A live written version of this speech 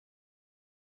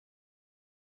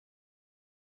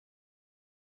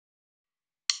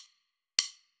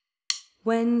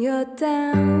When you're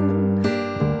down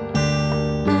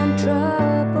and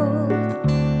troubled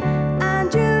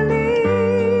and you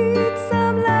need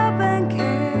some love and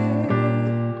care,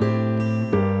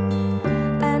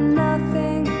 and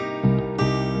nothing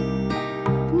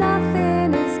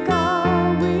is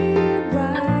going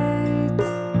right,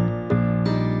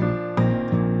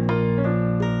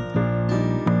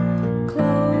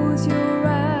 close your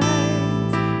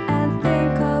eyes and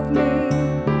think of me,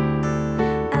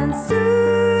 and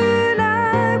soon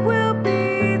I will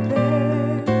be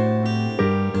there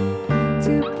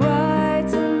to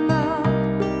brighten up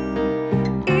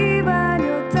even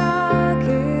your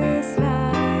darkest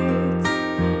night.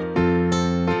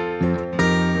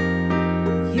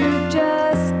 You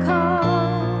just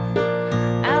call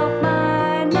out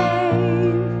my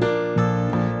name,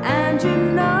 and you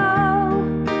know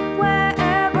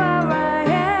wherever I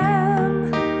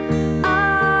am,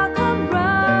 I'll come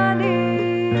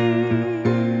running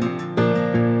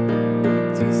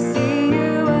to see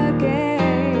you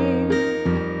again.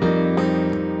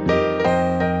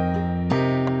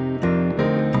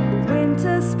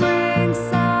 Winter, spring,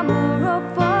 summer or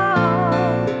fall,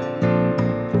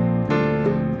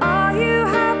 all you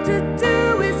have to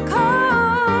do is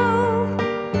call,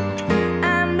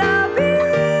 and I'll be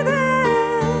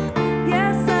there.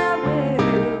 Yes, I will.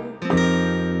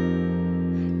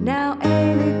 Now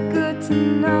ain't it good to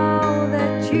know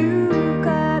that you've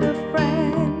got a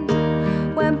friend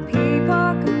when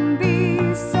people can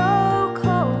be so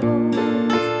cold?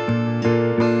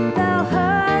 They'll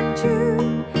hurt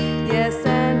you, yes,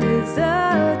 and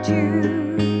desert you,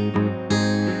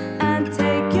 and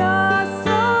take your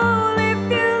soul if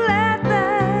you let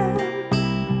them,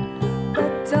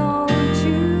 but don't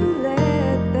you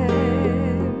let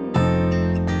them.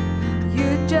 You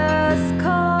just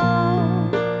call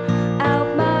out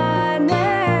my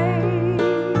name,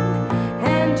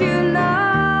 and you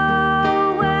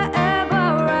know wherever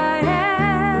I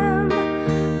am,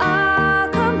 I'll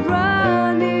come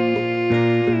running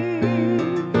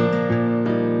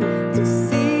to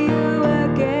see you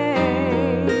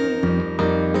again.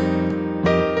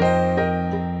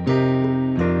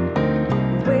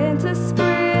 Winter,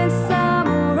 spring,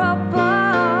 summer or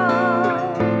fall,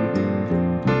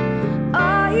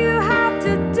 all you have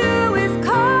to do is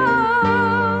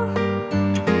call,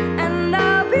 and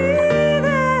I'll be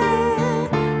there.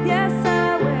 Yes, I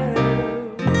will.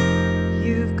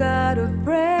 You've got a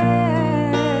friend.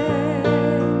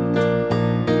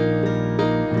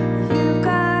 You've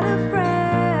got a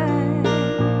friend.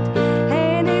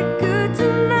 Ain't it good to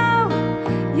know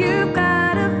you've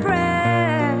got a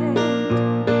friend?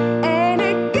 Ain't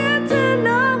it good to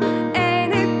know?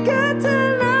 Ain't it good to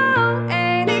know?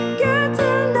 Ain't it good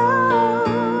to know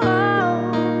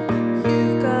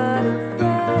you've got a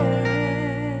friend?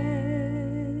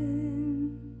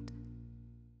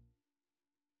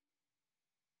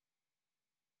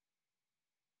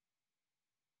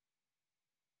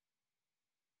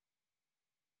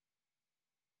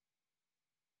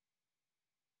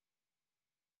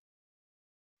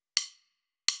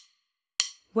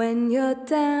 When you're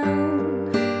down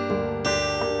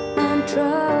and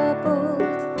troubled